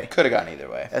either way. Could have gone either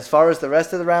way. As far as the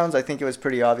rest of the rounds, I think it was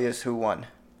pretty obvious who won.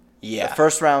 Yeah. The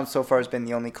first round so far has been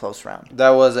the only close round. That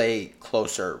was a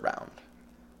closer round,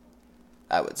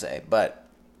 I would say. But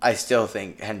I still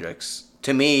think Hendricks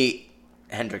won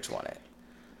it.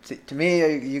 To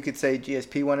me, you could say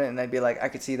GSP won it, and I'd be like, I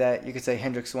could see that. You could say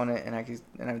Hendricks won it, and I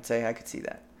would say I could see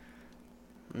that.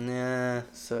 Nah.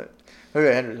 So, look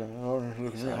at Hendricks.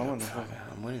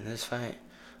 I'm winning this fight.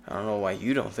 I don't know why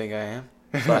you don't think I am.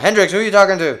 So, Hendricks, who are you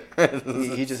talking to?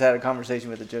 he just had a conversation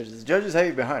with the judges. The judges have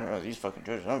you behind. Oh, these fucking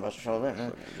judges. I'm about to show them,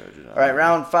 man. All right,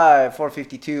 round 5,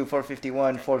 452,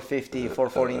 451, 450,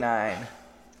 449.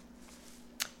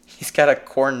 He's got a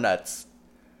Corn Nuts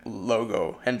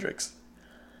logo, Hendricks.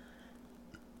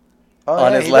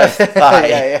 On his left thigh.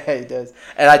 Yeah, he does.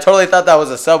 And I totally thought that was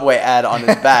a Subway ad on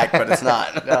his back, but it's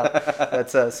not. No,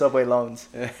 that's Subway Loans.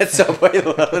 It's Subway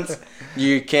Loans.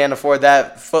 You can't afford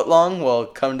that foot long? Well,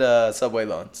 come to Subway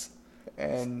Loans.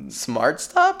 And Smart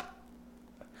Stop?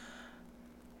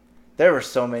 there were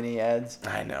so many ads.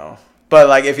 I know. But,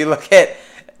 like, if you look at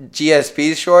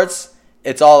GSP's shorts,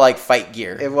 it's all, like, fight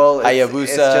gear. Hayabusa.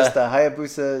 It's just the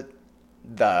Hayabusa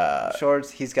the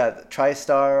shorts. He's got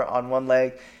TriStar on one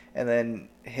leg. And then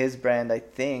his brand, I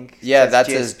think. Yeah, that's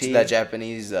GSP. that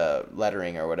Japanese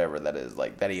lettering or whatever that is,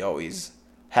 like that he always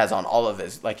has on all of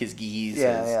his, like his gis,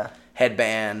 his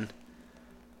headband.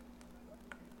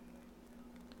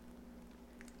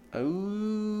 Oh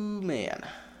man,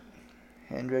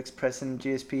 Hendricks pressing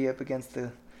GSP up against the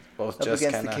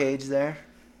the cage there,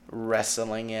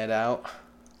 wrestling it out.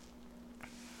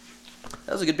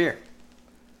 That was a good beer.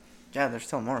 Yeah, there's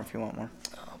still more if you want more.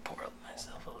 I'll pour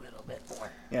myself a little bit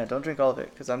more. Yeah, don't drink all of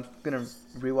it because I'm gonna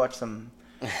rewatch some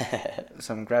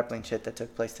grappling shit that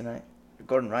took place tonight.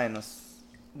 Gordon Ryan was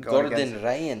going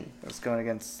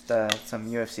against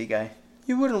some UFC guy.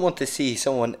 You wouldn't want to see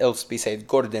someone else besides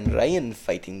Gordon Ryan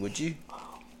fighting, would you?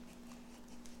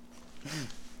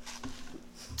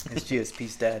 It's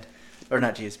GSP's dad. Or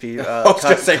not GSP. I was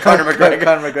going to say Conor McGregor.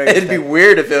 Conor McGregor. It'd be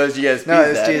weird if it was GSP's dad. No,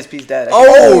 it's GSP's dad.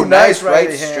 Oh, nice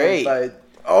right straight. And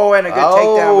a good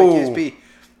takedown with GSP.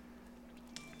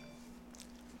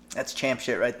 That's champ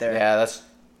shit right there. Yeah, that's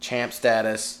champ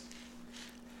status.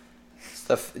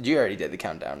 Stuff. You already did the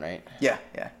countdown, right? Yeah.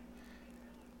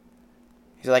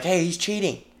 He's like, hey, he's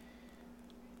cheating.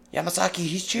 Yamasaki,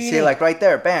 he's cheating. See, like right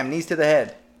there, bam, knees to the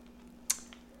head.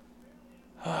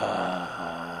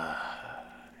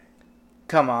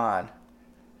 Come on.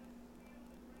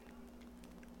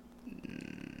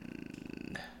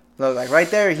 Look, like right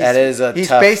there, he's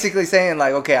tough... basically saying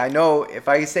like, okay, I know if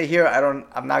I stay here,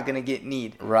 I'm not gonna get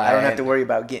kneed. Right. I don't have to worry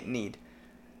about getting kneed.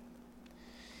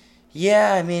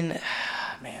 Yeah, I mean,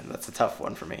 man, that's a tough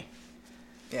one for me.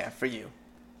 Yeah, for you.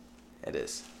 It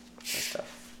is. That's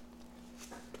tough.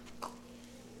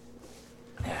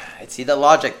 I see the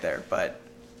logic there, but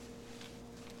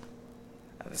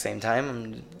at the same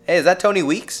time, hey, is that Tony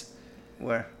Weeks?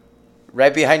 Where?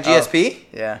 Right behind GSP? Oh,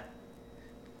 yeah.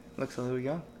 Looks a little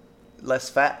young.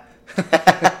 Less fat.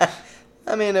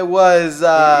 I mean, it was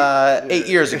 8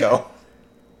 years ago.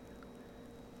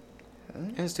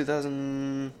 It was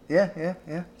 2013.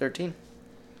 Yeah.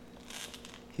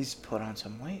 He's put on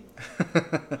some weight.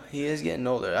 He is getting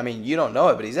older. I mean, you don't know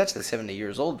it, but he's actually 70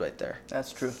 years old right there.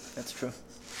 That's true.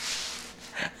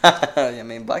 I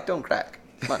mean, black don't crack.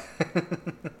 Come on.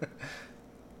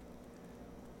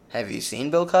 Have you seen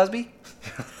Bill Cosby?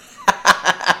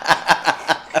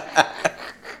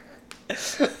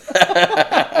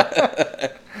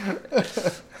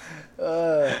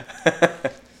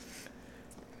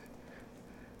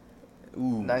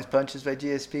 Ooh. Nice punches by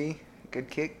GSP. Good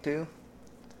kick, too.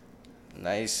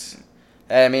 Nice.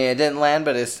 I mean, it didn't land,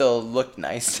 but it still looked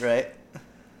nice. Right.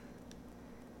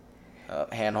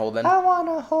 Hand holding. I want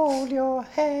to hold your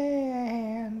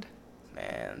hand.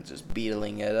 Man, just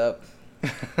beetling it up.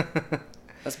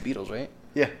 That's Beatles, right?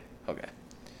 Yeah. Okay.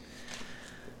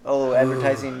 Oh,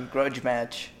 advertising grudge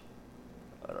match.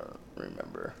 I don't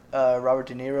remember. Robert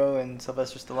De Niro and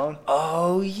Sylvester Stallone.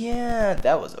 Oh, yeah.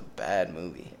 That was a bad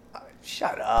movie.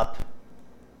 Shut up.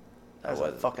 That was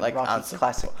a fucking like, Rocky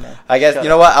classic, man. I guess, you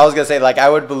know what? I was going to say, like, I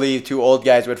would believe two old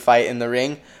guys would fight in the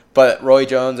ring, but Roy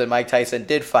Jones and Mike Tyson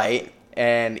did fight,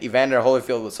 and Evander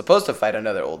Holyfield was supposed to fight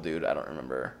another old dude. I don't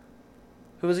remember.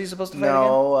 Who was he supposed to fight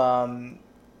again?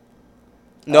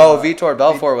 No, Vitor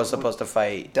Belfort was supposed to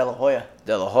fight De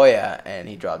La Hoya, and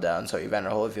he dropped down, so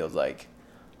Evander Holyfield's like,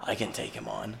 I can take him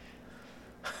on.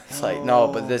 It's like, no,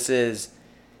 but this is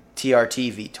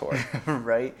TRT Vitor.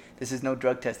 Right? This is no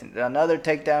drug testing. Another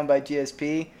takedown by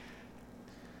GSP.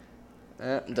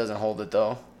 Doesn't hold it,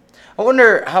 though. I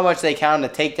wonder how much they count a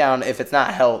takedown if it's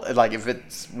not held, like if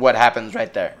it's what happens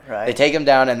right there. Right. They take him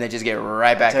down and they just get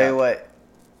right back up. I'll tell you what,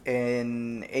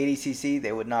 in ADCC,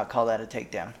 they would not call that a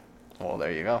takedown. Well,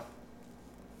 there you go.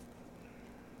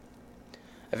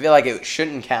 I feel like it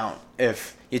shouldn't count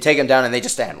if you take them down and they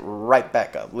just stand right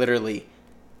back up, literally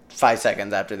 5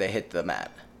 seconds after they hit the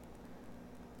mat.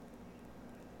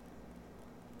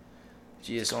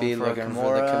 GSP looking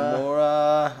for the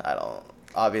Kimura. I don't.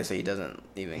 Obviously, he doesn't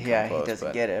even come close, he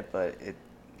doesn't get it, but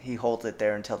he holds it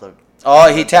there until the... Oh,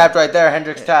 he tapped right there.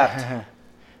 Hendricks tapped.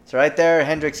 So right there,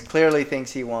 Hendricks clearly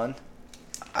thinks he won.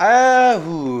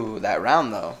 That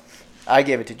round, though. I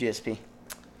gave it to GSP.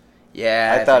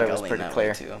 Yeah, I thought it was pretty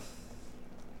clear. Too.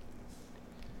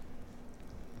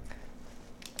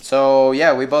 So,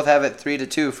 yeah, we both have it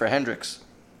 3-2 for Hendricks.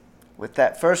 With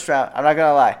that first round, I'm not going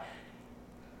to lie.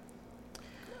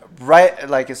 Right,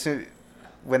 like, as soon...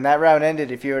 When that round ended,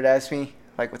 if you were to ask me,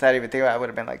 like, without even thinking about it, I would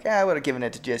have been like, yeah, I would have given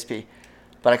it to GSP.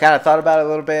 But I kind of thought about it a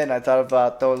little bit, and I thought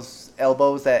about those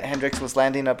elbows that Hendricks was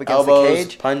landing up against the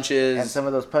cage. Punches. And some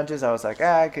of those punches, I was like,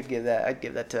 I could give that. I'd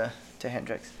give that to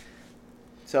Hendricks.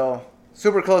 So,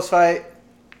 super close fight.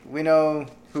 We know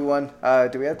who won.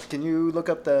 Can you look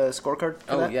up the scorecard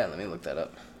for that? Yeah, let me look that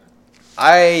up.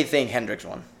 I think Hendricks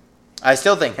won. I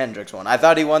still think Hendricks won. I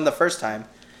thought he won the first time.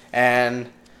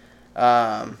 And...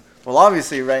 well,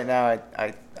 obviously, right now,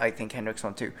 I think Hendricks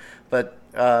won too. But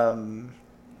looking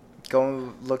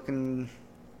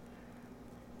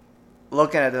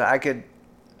at it,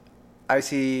 I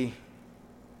see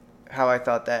how I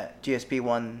thought that GSP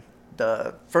won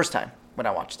the first time when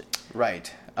I watched it.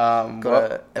 Right.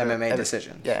 MMA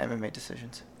Decisions. Yeah, MMA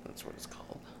Decisions. That's what it's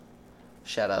called.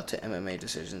 Shout out to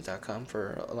MMADecisions.com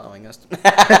for allowing us to...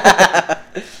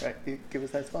 Right, give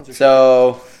us that sponsorship.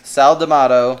 So, Sal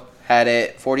D'Amato had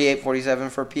it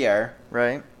 48-47 for Pierre.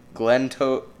 Right. Glenn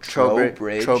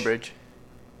Trowbridge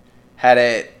had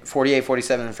it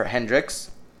 48-47 for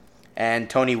Hendricks. And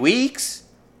Tony Weeks,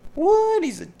 what?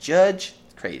 He's a judge?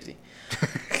 Crazy.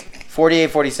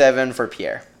 48-47 for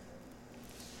Pierre.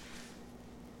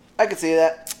 I could see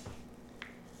that.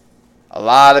 A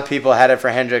lot of people had it for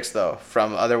Hendricks, though,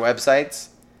 from other websites.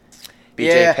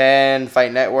 BJ Penn,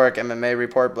 Fight Network, MMA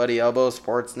Report, Bloody Elbow,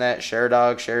 Sportsnet,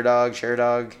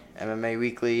 Sherdog, MMA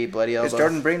Weekly, Bloody Elbow. Is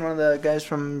Jordan Breen one of the guys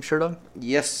from Sherdog?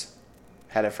 Yes.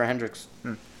 Had it for Hendricks.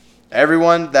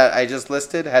 Everyone that I just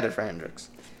listed had it for Hendricks.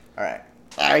 All right.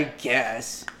 I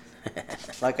guess.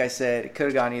 Like I said, it could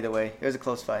have gone either way. It was a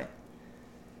close fight.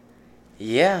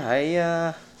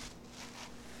 Yeah,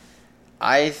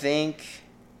 I think...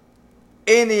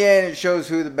 In the end, it shows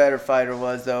who the better fighter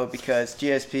was, though, because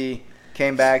GSP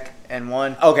came back and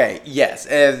won. Okay, yes.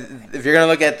 If you're going to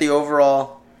look at the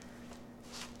overall...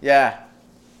 Yeah.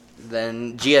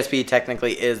 Then GSP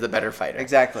technically is the better fighter.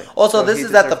 Exactly. Also, So this he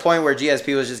is at the deserved- point where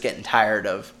GSP was just getting tired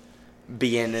of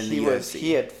being in the UFC.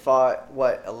 He had fought,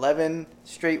 11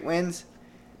 straight wins?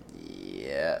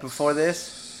 Yeah. Before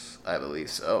this? I believe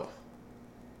so.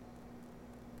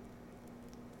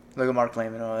 Look at Mark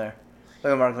Lehman over there.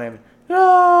 Look at Mark Lehman.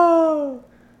 No!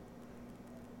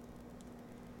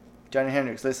 Johnny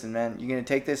Hendricks, listen, man. You're going to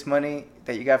take this money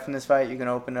that you got from this fight. You're going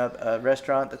to open up a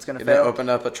restaurant that's going to You're fail. going to open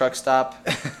up a truck stop.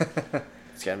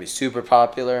 It's going to be super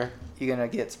popular. You're going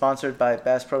to get sponsored by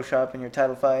Bass Pro Shop in your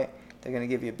title fight. They're going to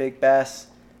give you a big bass,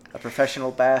 a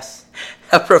professional bass.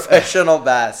 A professional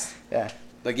bass. Yeah.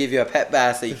 They'll give you a pet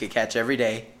bass that you could catch every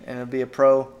day. And it'll be a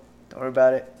pro. Don't worry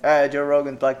about it. All right, Joe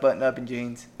Rogan's black button up in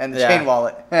jeans. And the Yeah. chain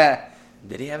wallet. Yeah.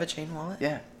 Did he have a chain wallet?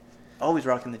 Yeah. Always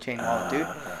rocking the chain wallet, dude.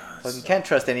 Well, you can't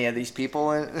trust any of these people.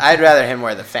 I'd rather him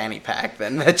wear the fanny pack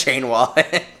than the chain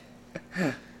wallet.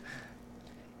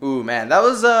 Ooh, man, that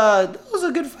was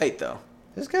a good fight though.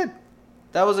 It was good.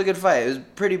 That was a good fight. It was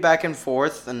pretty back and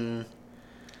forth, and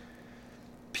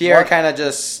Pierre kind of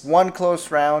just One close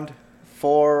round,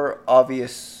 4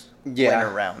 obvious Yeah.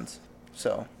 winner rounds.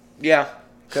 So, yeah.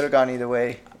 could have gone either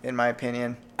way, in my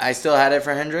opinion. I still had it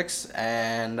for Hendricks,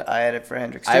 and I had it for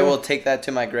Hendricks too. I will take that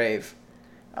to my grave.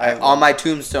 I will- On my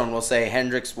tombstone will say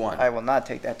Hendricks won. I will not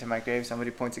take that to my grave.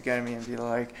 Somebody points a gun at me and be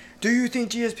like, "Do you think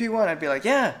GSP won?" I'd be like,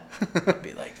 "Yeah." I'd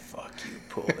be like, "Fuck you,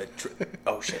 pull the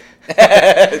oh shit,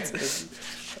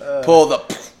 pull the."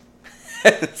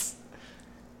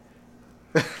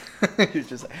 You're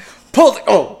just like, Pull the.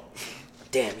 Oh,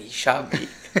 damn! He shot me.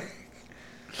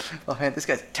 "Oh man, this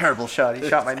guy's a terrible shot. He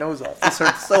shot my nose off. This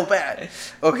hurts so bad."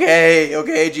 Okay,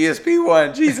 GSP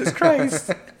won. Jesus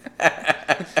Christ.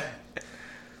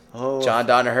 Oh, John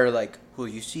Danaher, like, well,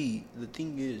 you see, the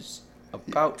thing is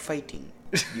about fighting.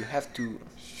 You have to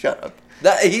shut up.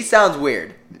 He sounds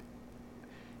weird.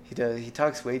 He does. He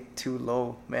talks way too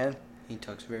low, man. He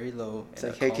talks very low. It's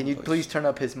like, hey, can you please turn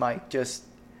up his mic? Just.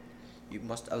 You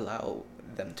must allow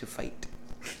them to fight.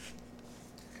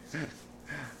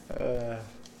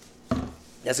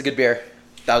 That's a good beer.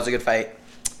 That was a good fight.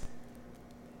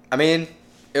 I mean,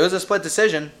 it was a split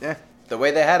decision. Yeah. The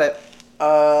way they had it.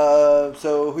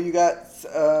 So who you got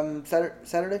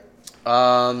Saturday?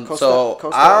 So Costa?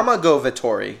 I'm gonna go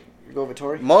Vittori. You go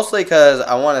Vittori? Mostly because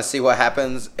I want to see what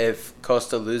happens if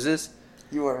Costa loses.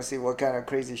 You want to see what kind of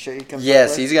crazy shit he comes up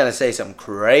Yes, with? he's gonna say some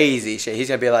crazy shit. He's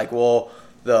gonna be like, "Well,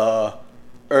 the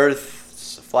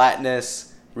Earth's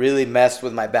flatness really messed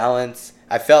with my balance.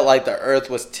 I felt like the Earth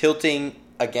was tilting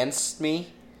against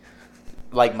me,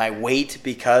 like my weight,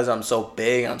 because I'm so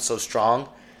big, I'm so strong,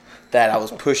 that I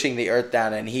was pushing the Earth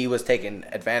down, and he was taking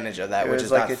advantage of that, It which was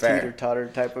is like not a fair." teeter-totter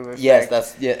type of effect.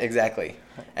 Yes, exactly.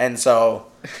 And so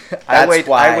I that's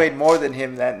I weighed more than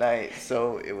him that night,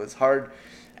 so it was hard.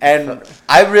 And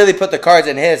I really put the cards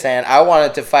in his hand. I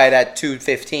wanted to fight at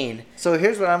 215. So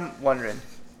here's what I'm wondering.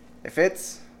 If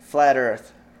it's flat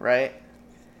Earth, right,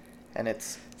 and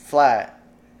it's flat,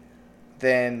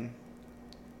 then,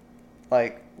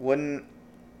 like, wouldn't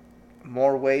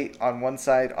more weight on one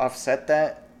side offset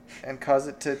that and cause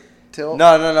it to tilt?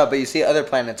 No, but you see other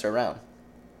planets around.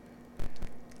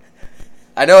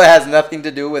 I know it has nothing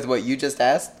to do with what you just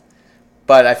asked,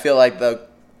 but I feel like the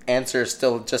answer is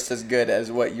still just as good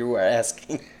as what you were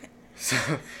asking. So,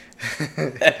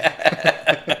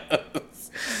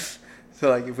 so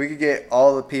like, if we could get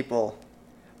all the people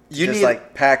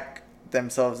like pack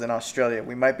themselves in Australia,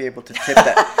 we might be able to tip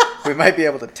that. We might be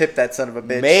able to tip that son of a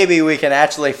bitch. Maybe we can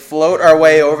actually float our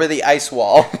way over the ice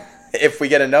wall if we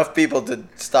get enough people to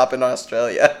stop in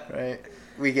Australia. Right.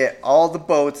 We get all the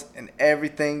boats and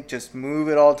everything. Just move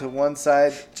it all to one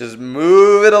side. Just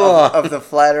move it along. Of the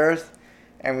flat Earth,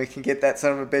 and we can get that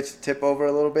son of a bitch to tip over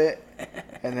a little bit,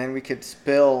 and then we could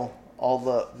spill all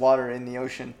the water in the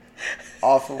ocean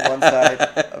off of one side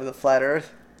of the flat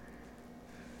Earth,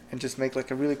 and just make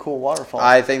like a really cool waterfall.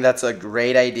 I think that's a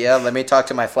great idea. Let me talk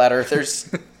to my flat earthers.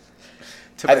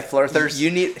 To my flirters.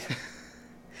 You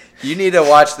need to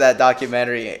watch that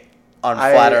documentary on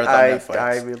Flat Earth on Netflix.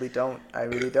 I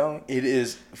really don't. It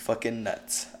is fucking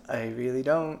nuts. I really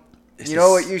don't. It's You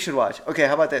know just- what you should watch? Okay,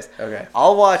 how about this? Okay.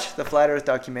 I'll watch the Flat Earth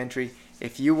documentary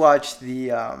if you watch the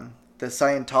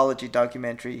Scientology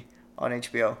documentary on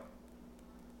HBO.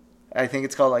 I think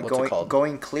it's called like What's it called?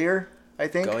 Going Clear, I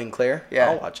think. Going Clear?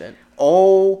 Yeah. I'll watch it.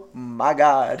 Oh my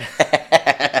god.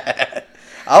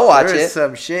 I'll watch There it. is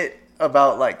some shit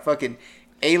about like fucking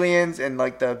aliens and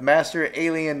like the master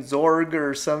alien Zorg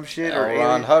or some shit. L. Or Ron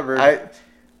alien. Hubbard.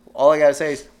 All I gotta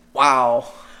say is, wow.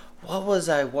 What was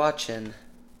I watching?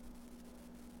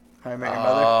 How I Met Your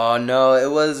Mother. Oh no,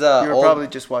 it was You were old, probably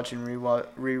just watching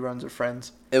reruns of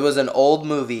Friends. It was an old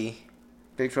movie,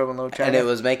 Big Trouble in Little China. and it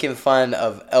was making fun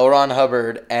of L. Ron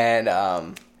Hubbard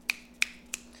and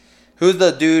who's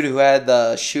the dude who had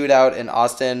the shootout in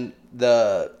Austin?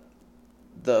 The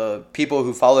people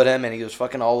who followed him, and he was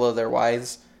fucking all of their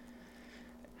wives.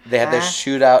 They had their Huh?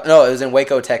 shootout. No, it was in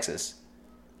Waco, Texas.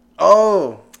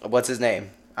 Oh, What's his name?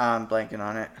 I'm blanking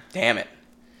on it. Damn it.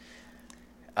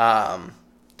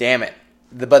 Damn it.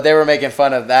 But they were making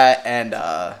fun of that, and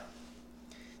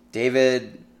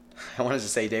David, I wanted to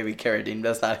say David Carradine,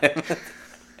 that's not him.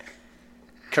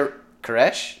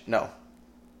 Koresh? No.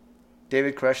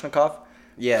 David Koreshnikov.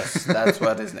 Yes, that's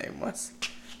what his name was.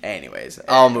 Anyways,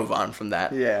 I'll move on from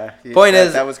that. Yeah. Point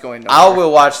is, that was going. I nowhere.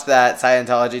 will watch that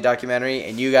Scientology documentary,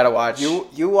 and you gotta watch.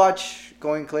 You watch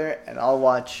Going Clear, and I'll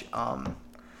watch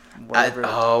whatever.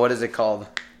 what is it called?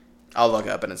 I'll look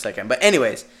it up in a second. But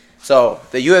anyways, so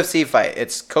the UFC fight,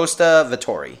 it's Costa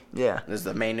Vittori. Yeah. This is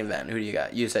the main event. Who do you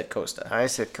got? You said Costa. I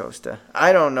said Costa.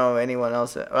 I don't know anyone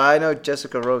else. Well, I know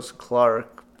Jessica Rose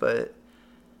Clark, but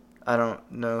I don't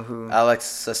know who.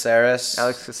 Alex Caceres.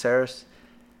 Alex Caceres.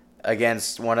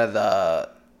 Against one of the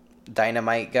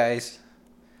Dynamite guys.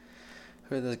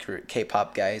 Who are the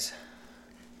K-pop guys?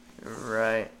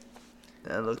 Right.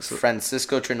 That looks.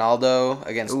 Francisco Trinaldo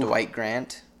against Ooh. Dwight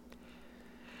Grant.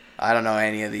 I don't know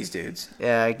any of these dudes.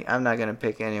 Yeah, I'm not gonna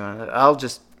pick anyone. I'm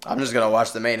just gonna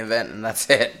watch the main event and that's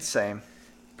it. Same.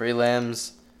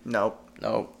 Prelims. Nope.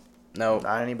 Nope. Nope.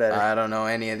 Not any better. I don't know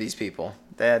any of these people.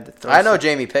 They had to throw. I know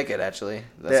Jamie Pickett actually.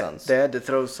 That They, sounds. they had to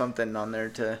throw something on there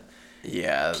to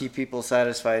Yeah. keep people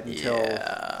satisfied until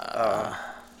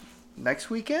next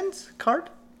weekend's card.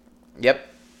 Yep.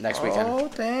 Next weekend. Oh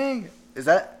dang! Is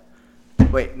that?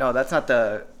 Wait, no, that's not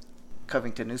the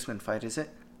Covington Usman fight, is it?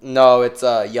 No, it's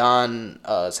Jan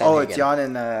Sandhagen. Oh, it's Jan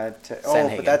and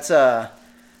Sandhagen. but that's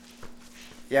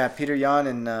yeah, Peter Jan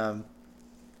and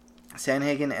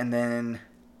Sandhagen, and then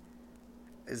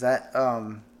is that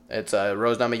It's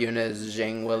Rose Namajunas,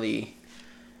 Zhang Willy.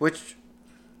 which?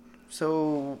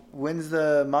 So when's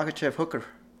the Makachev Hooker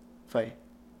fight?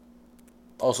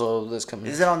 Also, this coming.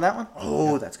 Is it on that one?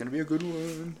 Oh, that's gonna be a good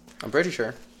one. I'm pretty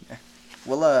sure.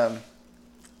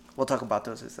 We'll talk about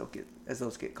those as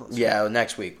those get closer. Yeah,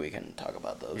 next week we can talk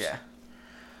about those. Yeah.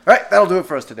 All right, that'll do it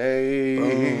for us today.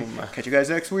 Boom. Catch you guys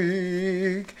next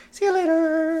week. See you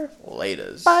later.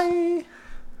 Laters. Bye.